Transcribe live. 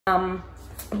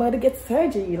About to get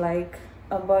surgery, like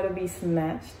about to be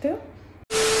snatched.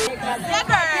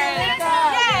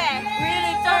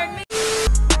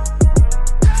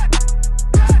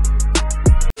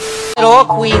 All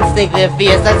queens think they're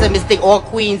fierce. That's a mistake. All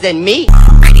queens and me.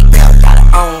 Pretty girl got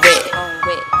her own whip.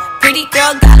 Pretty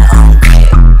girl got her own whip.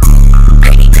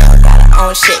 Pretty girl got her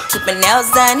own shit. Keep her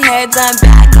nails done, hair done,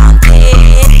 back on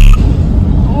it.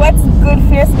 What's good,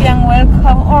 Fierce gang?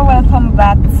 Welcome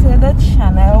back to the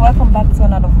channel. Welcome back to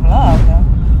another vlog.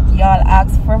 Y'all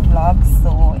asked for vlogs,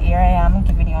 so here I am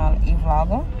giving y'all a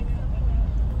vlog.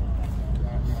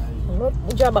 Look,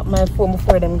 grab up my phone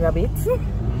before them grab it. I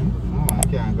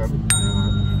can't grab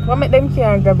it. What make them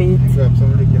can't grab it? Grab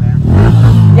somebody can.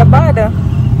 You're bad.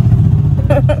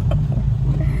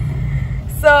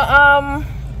 So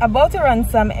about to run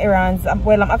some errands.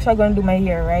 Well, I'm actually going to do my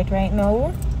hair right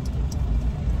now.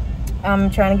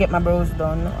 I'm trying to get my brows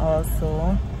done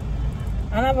also,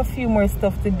 and I have a few more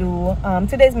stuff to do.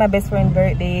 Today's my best friend's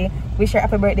birthday. Wish her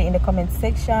happy birthday in the comment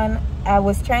section. I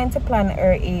was trying to plan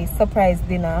her a surprise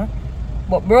dinner,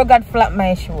 but bro got flat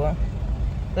my show.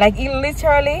 Like, he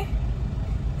literally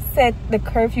started the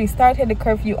curfew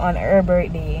on her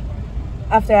birthday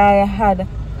after I have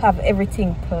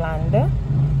everything planned.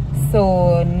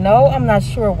 So now I'm not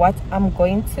sure what I'm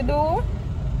going to do.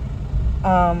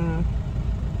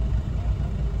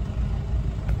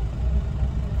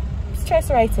 Stress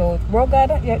right out, bro.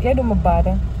 God, you do me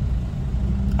bad,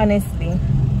 honestly.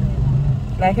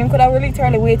 Like, him could have really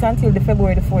literally wait until the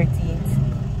February the 14th.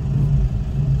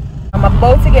 I'm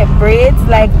about to get braids.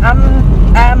 Like, I'm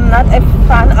not a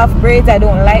fan of braids. I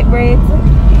don't like braids,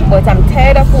 but I'm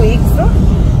tired of wigs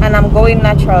and I'm going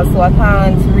natural, so I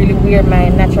can't really wear my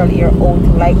natural hair out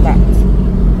like that.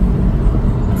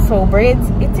 So braids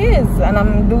it is, and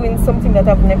I'm doing something that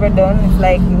I've never done. It's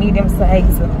like medium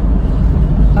size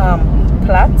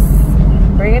plaits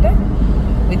braid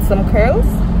with some curls.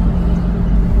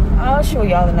 I'll show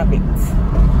y'all in a bit.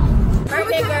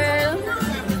 Birthday girl.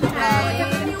 Hi.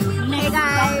 Hey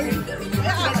guys.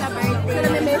 It's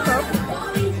my makeup.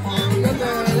 Your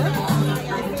girl.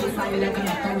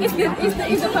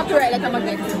 It's the copyright like I'm a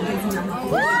kid.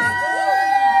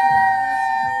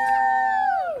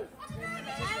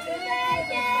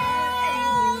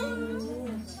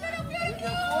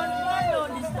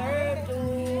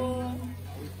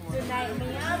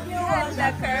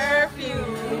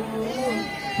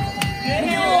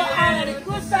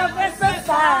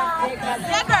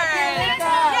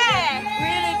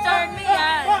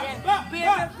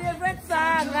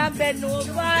 Bend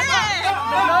over.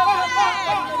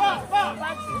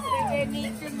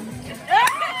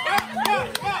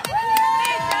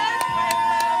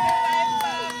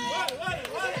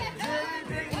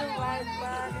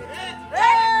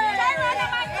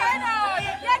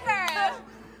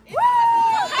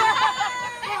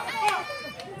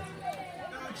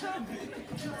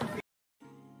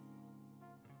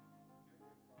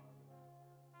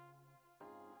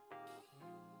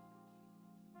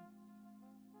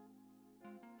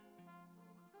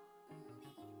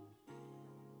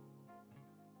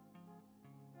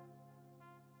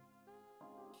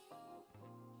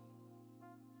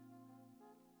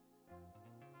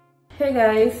 Hey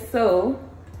guys, so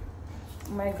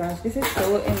oh my gosh, this is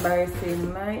so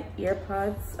embarrassing. My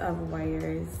earpods have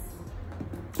wires.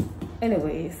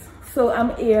 Anyways, so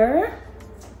I'm here.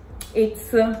 It's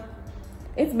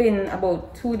been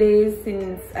about 2 days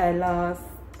since I last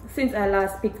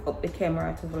picked up the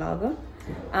camera to vlog.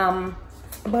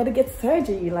 About to get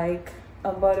surgery, like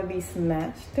about to be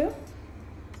snatched.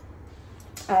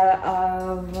 I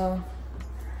have oh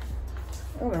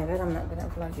my god, I'm not gonna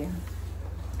vlog you.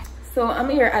 So I'm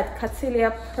here at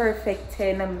Catilia Perfect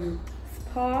 10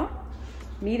 Spa,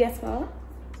 Media Spa.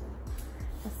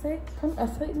 I say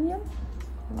it name?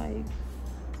 Like,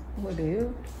 what do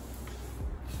you?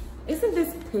 Isn't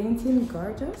this painting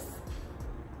gorgeous?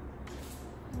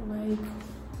 Like,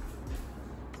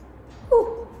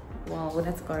 ooh, wow,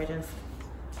 that's gorgeous.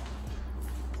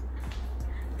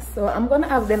 So I'm gonna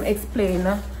have them explain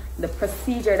the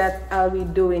procedure that I'll be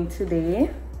doing today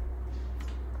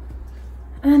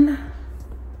and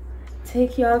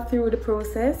take y'all through the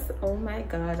process. Oh my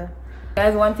god,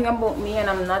 guys, one thing about me, and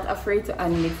I'm not afraid to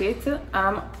admit it,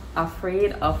 I'm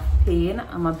afraid of pain.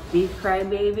 I'm a big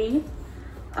crybaby.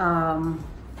 So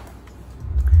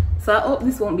I hope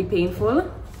this won't be painful.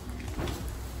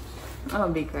 I'm a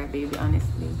big crybaby,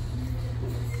 honestly.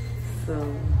 So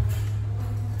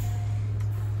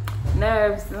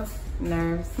nerves.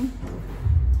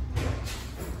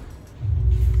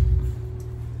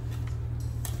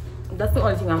 that's the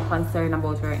only thing I'm concerned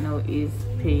about right now is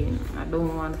pain. I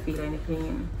don't want to feel any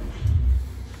pain.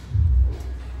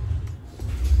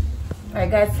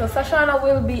 Alright guys, so Sashana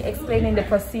will be explaining the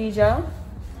procedure.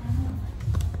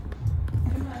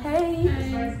 Hey!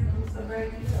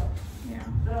 Yeah.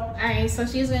 Alright, so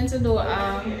she's going to do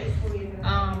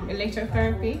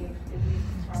electrotherapy.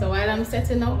 So while I'm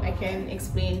setting up, I can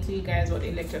explain to you guys what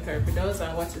electrotherapy does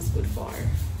and what it's good for.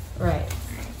 Right.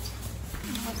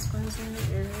 Spines in the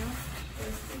area.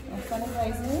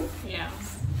 Sanitizing? Yeah,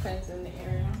 spines in the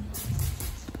area.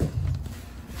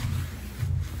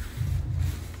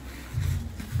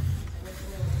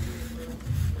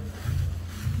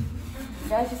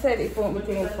 Guys, she said it won't be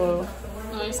painful.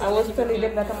 No, it's I was telling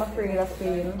them that I'm afraid of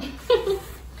pain.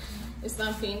 It's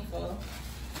not painful.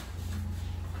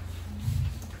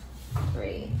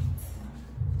 Great.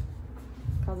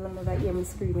 Because I'm not hear me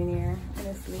screaming here,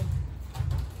 honestly.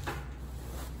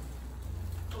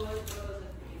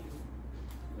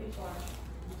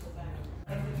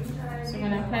 So I'm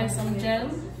gonna apply some gel.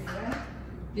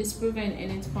 This prevents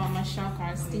any form of shock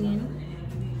or stinging.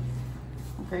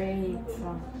 Great.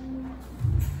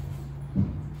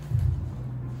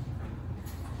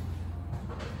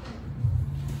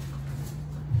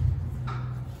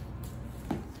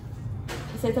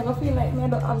 So it's gonna feel like me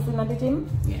the abs in the gym?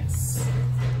 Yes.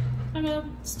 I'm gonna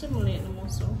stimulate the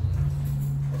muscle.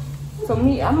 So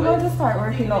I'm going to start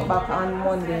working out back on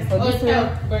Monday. So this will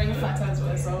help burn fat as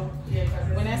well. So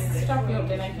when I strap you up,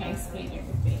 then I can explain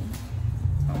everything.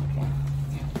 Okay.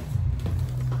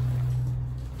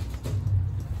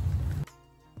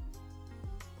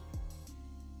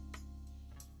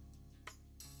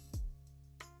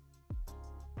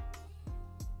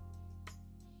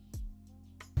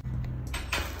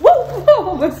 Woo!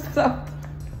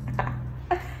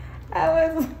 I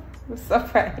was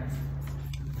surprised.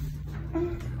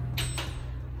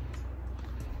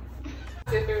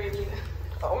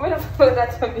 Oh, I'm gonna put that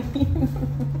to me.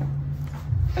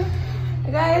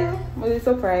 Guys, I'm really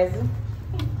surprised.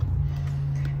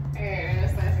 Alright,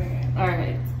 let's start again.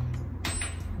 Alright.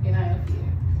 You're not gonna feel it.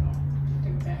 So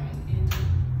take that in.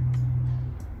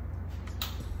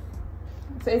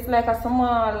 So it's like a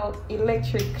small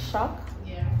electric shock.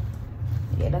 Yeah.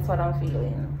 Yeah, that's what I'm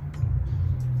feeling.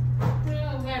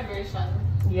 Real vibration.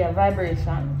 Yeah,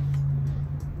 vibration.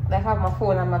 Like I have my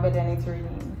phone on my bed and it's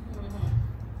ringing.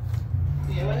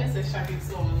 Yeah, when it's a shock, it's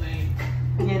so like.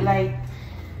 Yeah, like.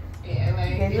 Yeah,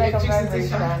 like. It's like a vibration.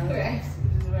 Shock. Right.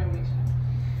 It's a vibration.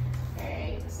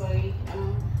 Alright, so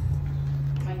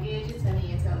my gauge is telling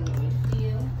you, tell me what you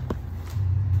feel.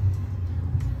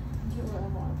 You are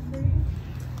about 3.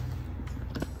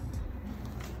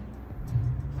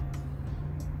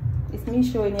 It's me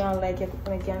showing you like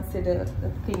I can see the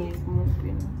thing is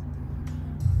moving.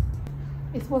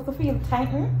 It's supposed to feel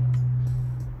tighten.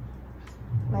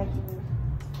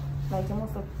 Like you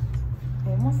must have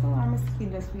or my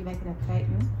skin just feel like it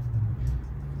tighten.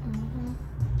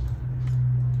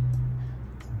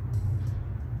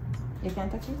 You can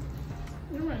touch it?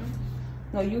 You're right.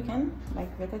 No, you can. Like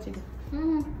you touch it.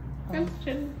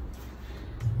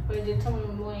 But you tell me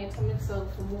more, you tell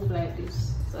myself to move like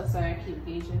this. So that's why I keep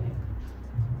gauging it.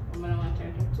 I don't want to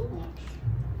turn it too much.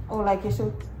 Oh, like you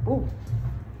should. Oh.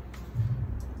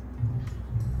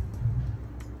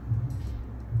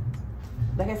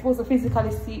 Like I'm supposed to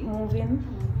physically see it moving.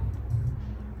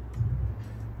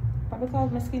 But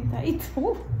because my skin tight.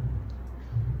 Ooh.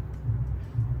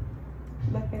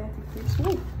 Like I have to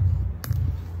ooh.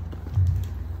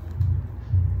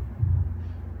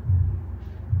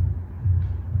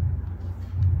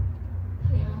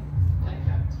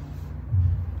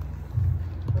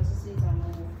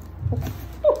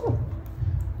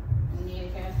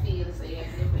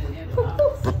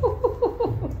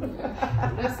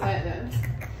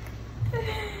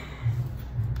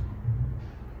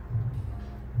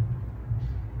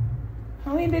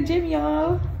 I'm in the gym,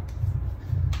 y'all.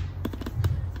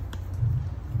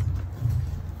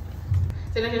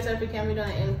 So electrotherapy can be done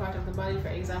in any part of the body, for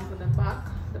example, the back,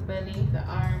 the belly, the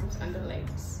arms, and the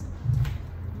legs.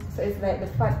 So it's like the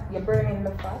fat, you're burning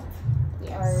the fat?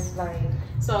 Yes. Or it's like...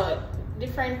 So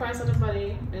different parts of the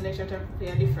body, the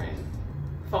electrotherapy are different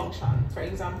function. For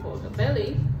example, the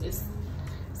belly is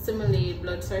stimulate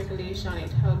blood circulation,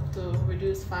 it helps to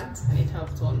reduce fat, and it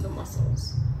helps to own the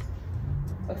muscles.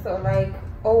 So like,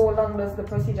 how long does the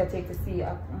procedure take to see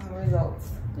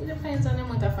results? It depends on the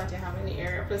amount of fat you have in the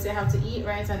area. Plus you have to eat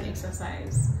right and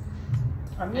exercise.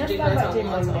 I'm going to start at gym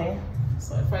Monday.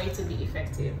 So for it to be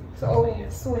effective. So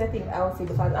soon I think I'll see,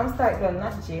 because I'm starting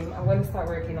not gym, I'm going to start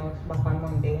working out back on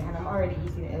Monday, and I'm already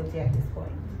eating healthy at this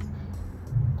point.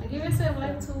 I give yourself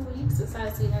like 2 weeks to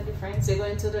start seeing a difference. You're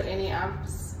going to do any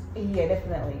abs? Yeah,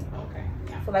 definitely. Okay,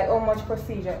 yeah. So like how much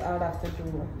procedure I'll have to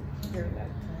do during that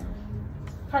time?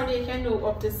 Probably you can do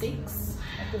up to 6.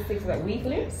 Up to 6, like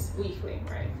weekly? Yes, weekly,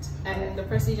 right. And the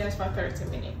procedure is for 30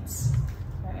 minutes.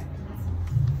 Right.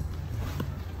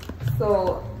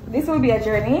 So this will be a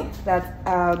journey that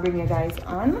I'll bring you guys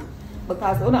on,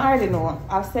 because I already know,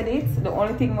 I've said it, the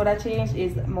only thing that changed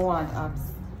is I want abs.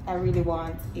 I really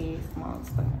want a small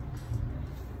stomach.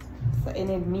 So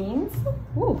any means,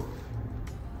 woo,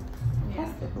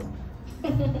 possible.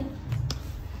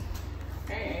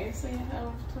 Alright, so you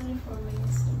have 24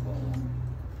 minutes to go.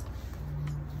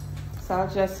 So I'll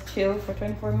just chill for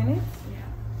 24 minutes.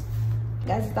 Yeah.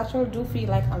 Guys, it actually do feel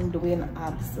like I'm doing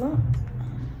abs,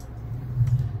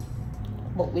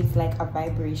 but with like a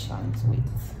vibration to it.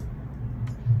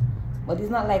 But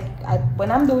it's not like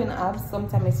when I'm doing abs,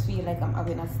 sometimes I feel like I'm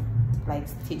having like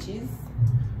stitches.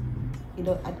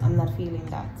 I'm not feeling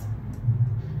that.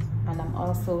 And I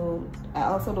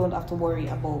also don't have to worry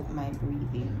about my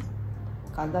breathing,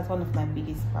 because that's one of my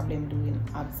biggest problems doing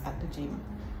abs at the gym.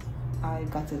 I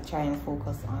got to try and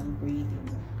focus on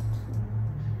breathing.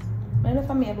 I know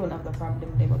for me I don't have the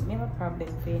problem there, but I have a problem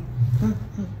with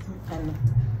and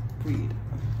breathe.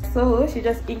 So she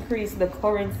just increased the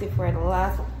currency for the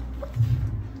last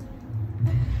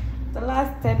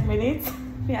 10 minutes.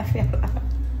 Yeah, I feel that.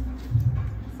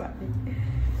 Sorry.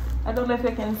 I don't know if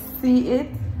you can see it,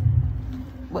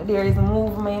 but there is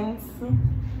movements.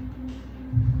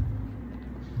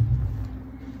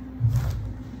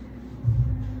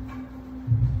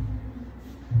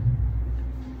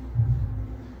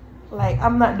 Like,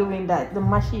 I'm not doing that, the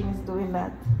machine is doing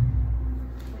that.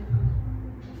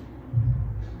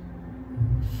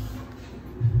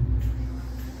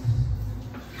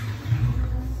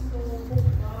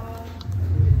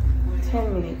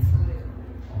 Minutes.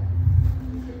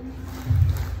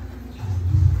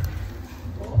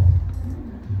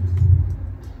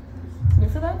 You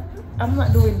see that? I'm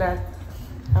not doing that.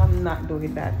 I'm not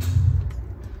doing that.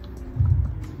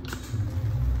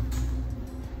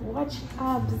 Watch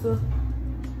abs.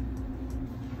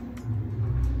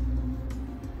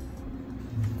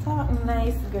 Talk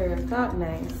nice, girl. Talk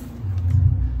nice.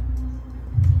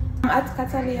 At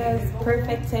Catalia's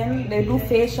Perfect 10, they do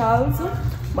facials,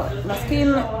 but my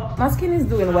skin is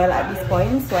doing well at this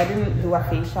point, so I didn't do a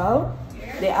facial.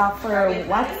 They offer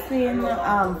waxing,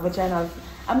 vaginal.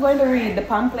 I'm going to read the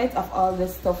pamphlet of all the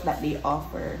stuff that they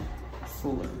offer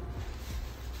soon.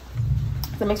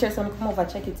 So make sure someone come over,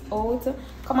 check it out.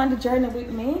 Come on the journey with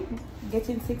me.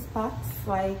 Getting 6 packs.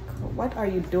 Like, what are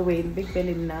you doing? Big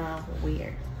belly now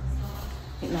where?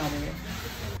 It now where?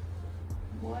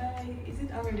 Why is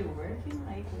it already working?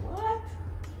 Like what?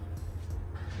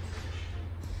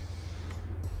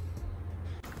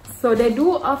 So they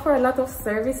do offer a lot of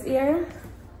service here.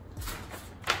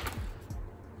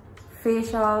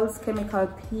 Facials, chemical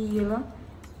peel,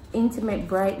 intimate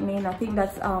brightening. I think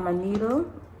that's a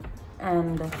needle,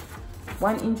 and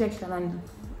 1 injection and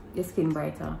your skin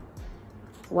brighter.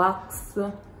 Wax,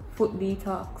 foot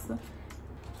detox,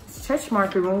 stretch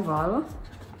mark removal.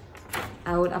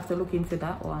 I would have to look into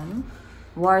that one.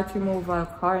 Wart removal,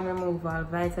 corn removal,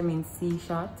 vitamin C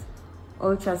shot,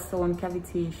 ultrasound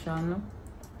cavitation,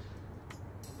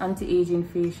 anti-aging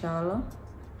facial,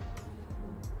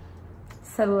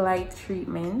 cellulite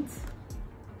treatment,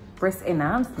 breast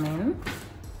enhancement,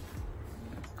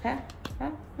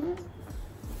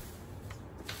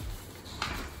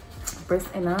 breast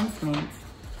enhancement,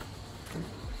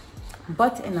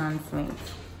 butt enhancement,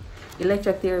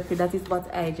 electrotherapy. That is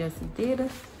what I just did.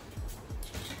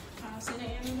 So the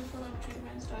end of the follow-up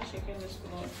treatment, Tash, you can just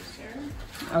go out this year.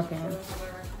 Okay.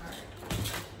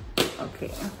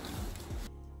 Okay.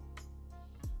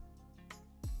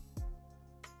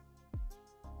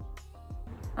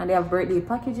 And they have birthday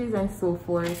packages and so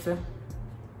forth.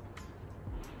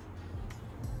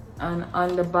 And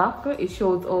on the back, it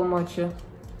shows how much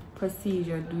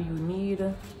procedure do you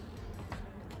need.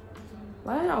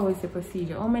 Why do I always say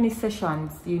procedure? How many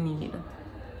sessions do you need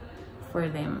for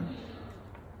them?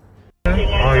 Are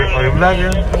you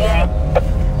vlogging? Yeah.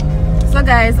 So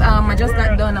guys, I just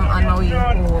got done. I'm on my way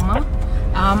home.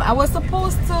 I was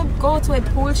supposed to go to a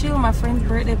pool chill, my friend's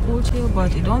birthday pool chill,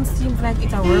 but it don't seem like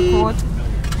it's a workout.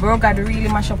 Bro got to really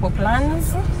mash up our plans.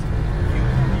 So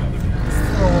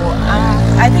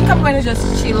I think I'm going to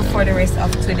just chill for the rest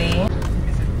of today.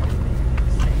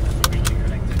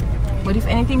 But if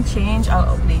anything change,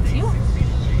 I'll update you.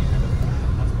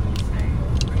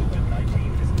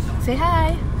 Say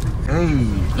hi.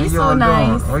 Hey, You're so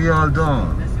nice. How y'all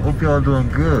doing? Hope y'all doing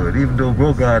good, even though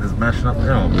Bro God is mashing up,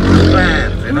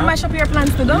 plans, You mash up your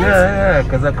plans to do? Yeah,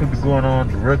 because I could be going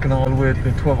on, working all the way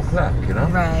to 12 o'clock,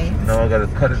 Right. Now I got to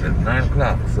cut it at 9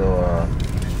 o'clock, so,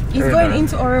 He's going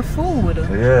into our food.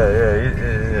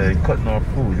 Yeah, he's cutting our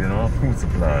food, food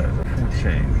supplies, food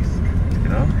chains,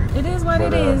 It is what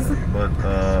it is. But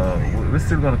we're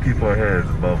still going to keep our heads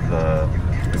above the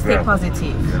Stay ground,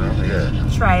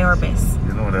 positive. Try our best.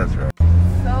 That's right.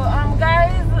 So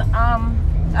guys,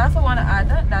 I also want to add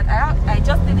that I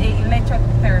just did a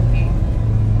electrotherapy,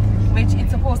 which is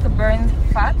supposed to burn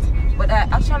fat, but I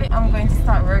actually am going to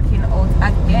start working out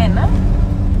again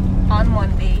on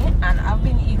Monday, and I've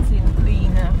been eating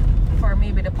clean for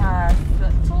maybe the past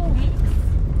 2 weeks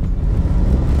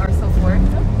or so forth.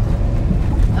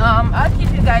 I'll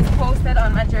keep you guys posted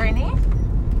on my journey,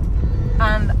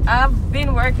 and I've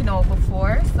been working out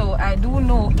before, so I do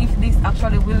know if this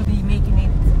actually will be making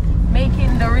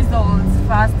the results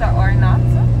faster or not,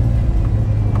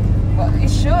 but it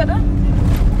should,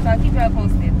 so I'll keep you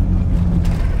posted.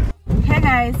 Hey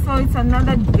guys, so it's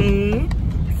another day.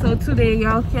 So today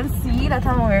y'all can see that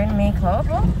I'm wearing makeup.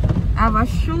 I have a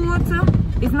shoot.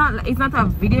 It's not a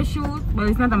video shoot, but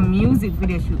it's not a music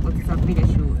video shoot, but it's a video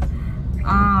shoot.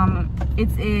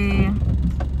 It's a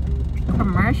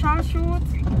commercial shoot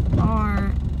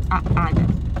or an ad.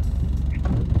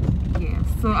 Yeah,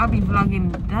 so I'll be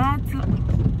vlogging that.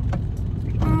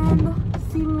 And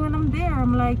see me when I'm there.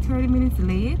 I'm like 30 minutes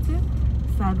late,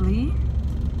 sadly.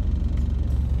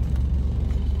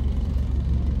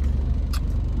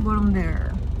 But I'm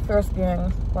there. First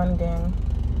gang, one gang.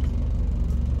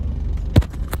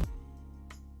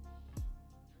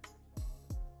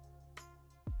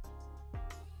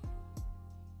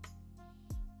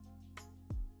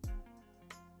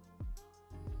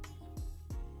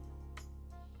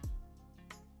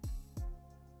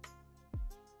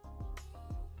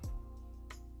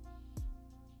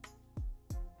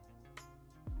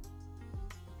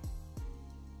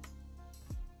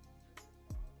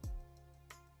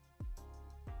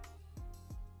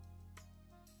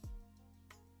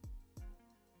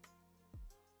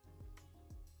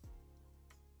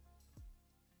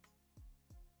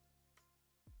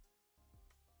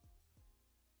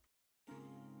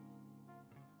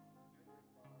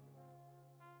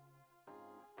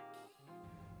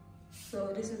 So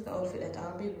this is the outfit that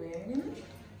I'll be wearing.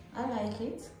 I like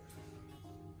it.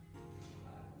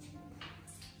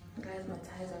 Guys, my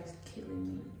ties are killing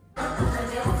me.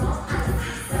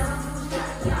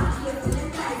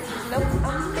 Nope,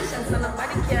 I'm fishing so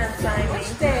nobody can sign me.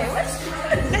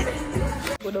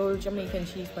 Good old Jamaican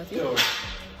cheese patty.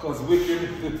 Because we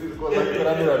can go like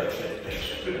that.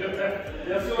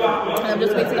 And I'm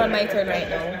just waiting on my turn right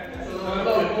now.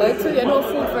 But till you know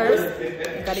food first,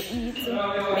 you gotta eat.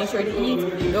 Make sure to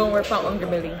eat. Don't work on hungry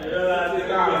belly.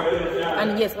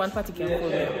 And yes, one patty can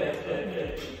fool you.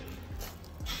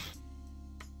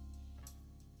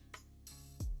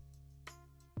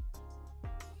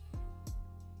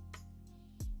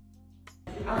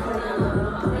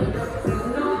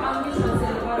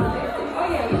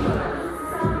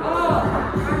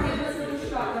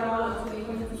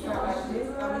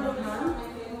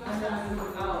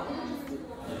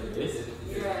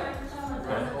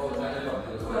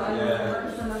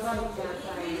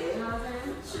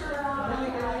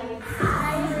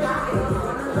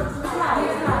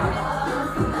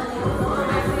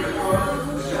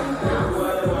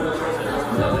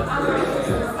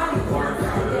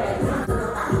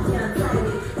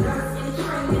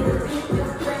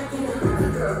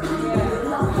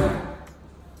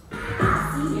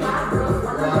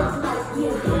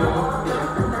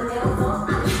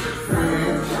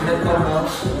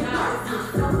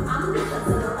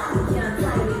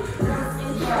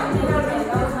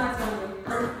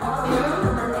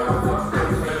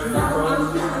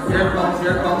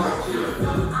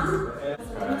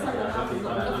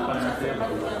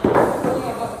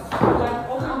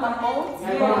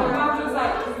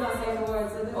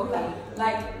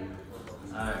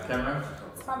 Camera?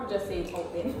 It's probably just saying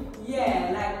open.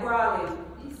 Yeah, like brawling.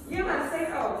 You want to say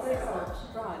out, say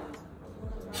out. Brawling.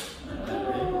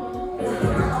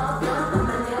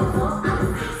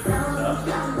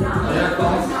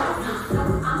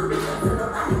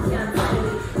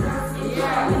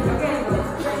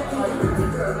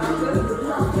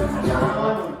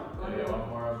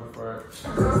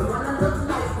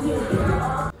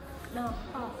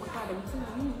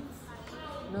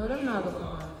 No, they're not looking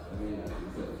hard.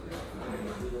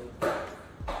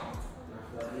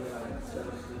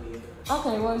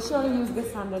 Okay, well, you should only use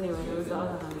this hand anyway. It was the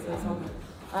other hand, so it's okay.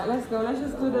 Alright, let's go. Let's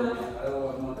just do the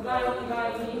guy on the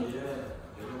guy.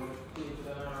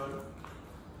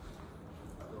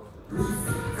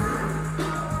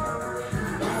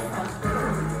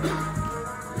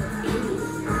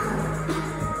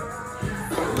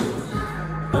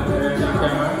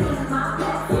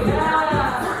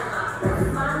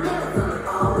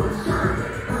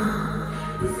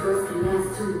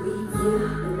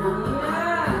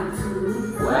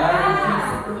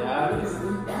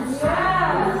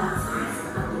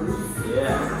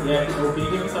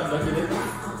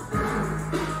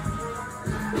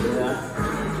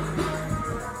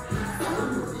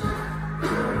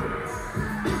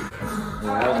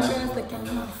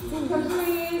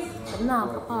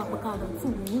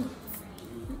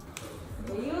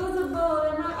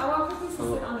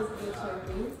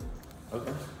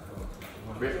 Okay.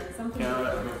 Can I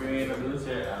bring in the blue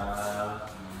chair?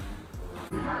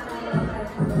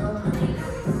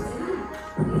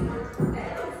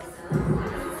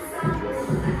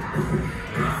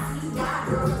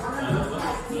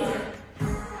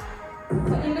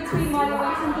 In between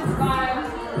moderating this vibe,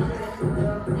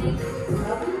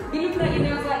 you look like your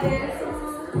nails like this.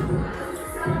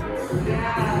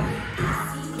 Yeah.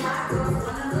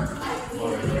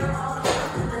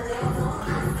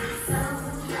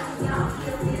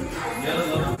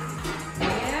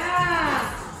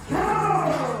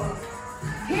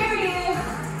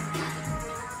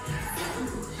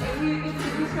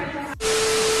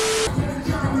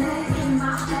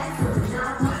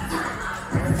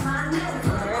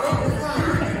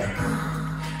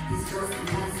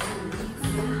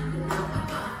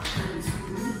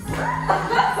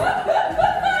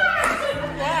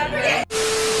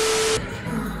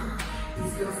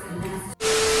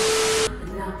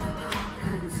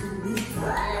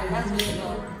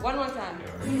 One more time.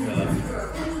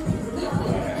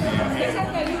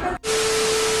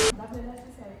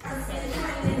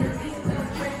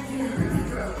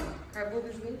 Her boob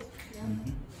is good? Yeah.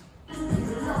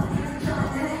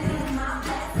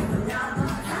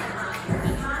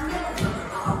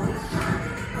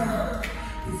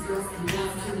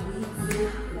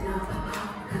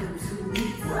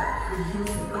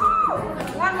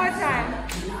 One more time.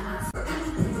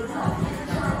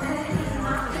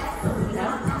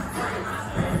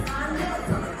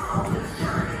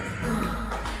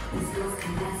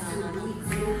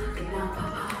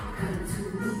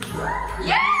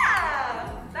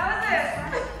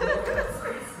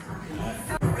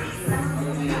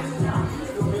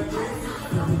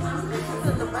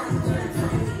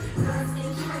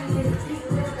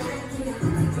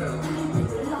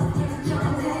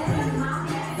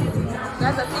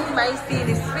 Guys, I think my steal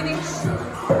is finished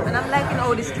and I'm liking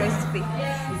all this dress fit.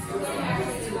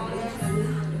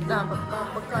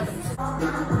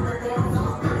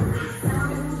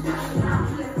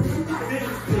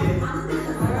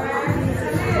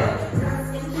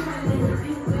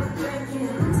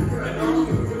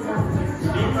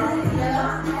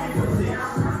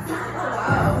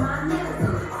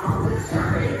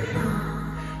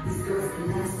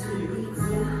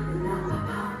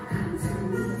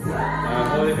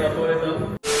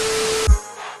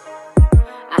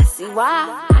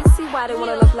 I see why they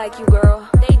wanna look like you, girl.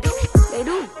 They do.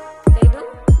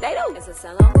 It's a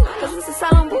salon bouge. Cause it's a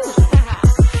salon bouge.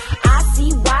 I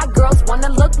see why girls wanna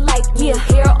look like me.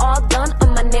 Hair all done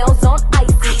and my nails on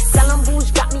ice. Salon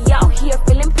bouge got me out here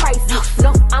feeling pricey.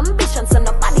 No ambition, so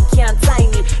nobody can tie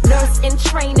me. Nurse in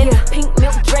training, pink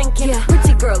milk drinking.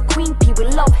 Pretty girl, queen pea, we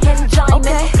love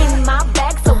enjoyment. In my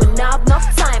bag, so when I have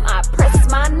enough time, I press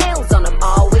my nails on them,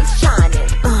 always shining.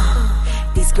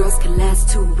 These girls can last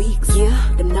 2 weeks.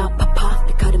 Yeah, them not pop off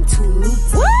because them too neat.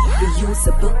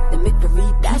 Reusable, they make me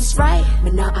read. That's right.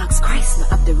 Me now ask Christ, now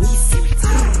have the receipt.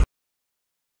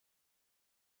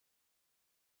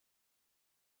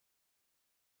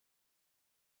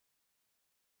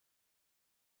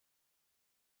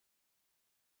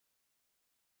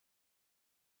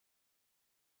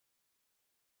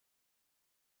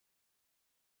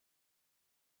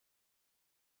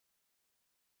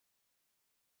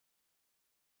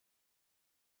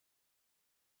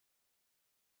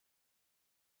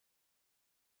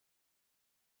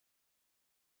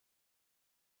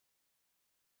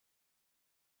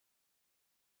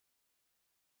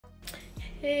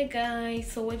 Hey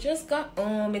guys, so we just got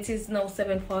home. It is now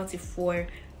 7:44.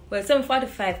 Well,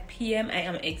 7:45 p.m. I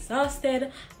am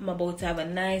exhausted. I'm about to have a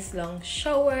nice long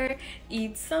shower,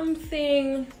 eat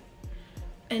something,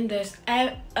 and just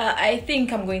I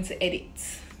think I'm going to edit.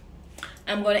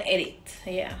 I'm gonna edit.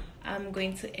 Yeah, I'm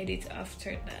going to edit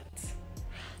after that.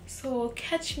 So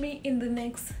catch me in the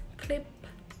next clip.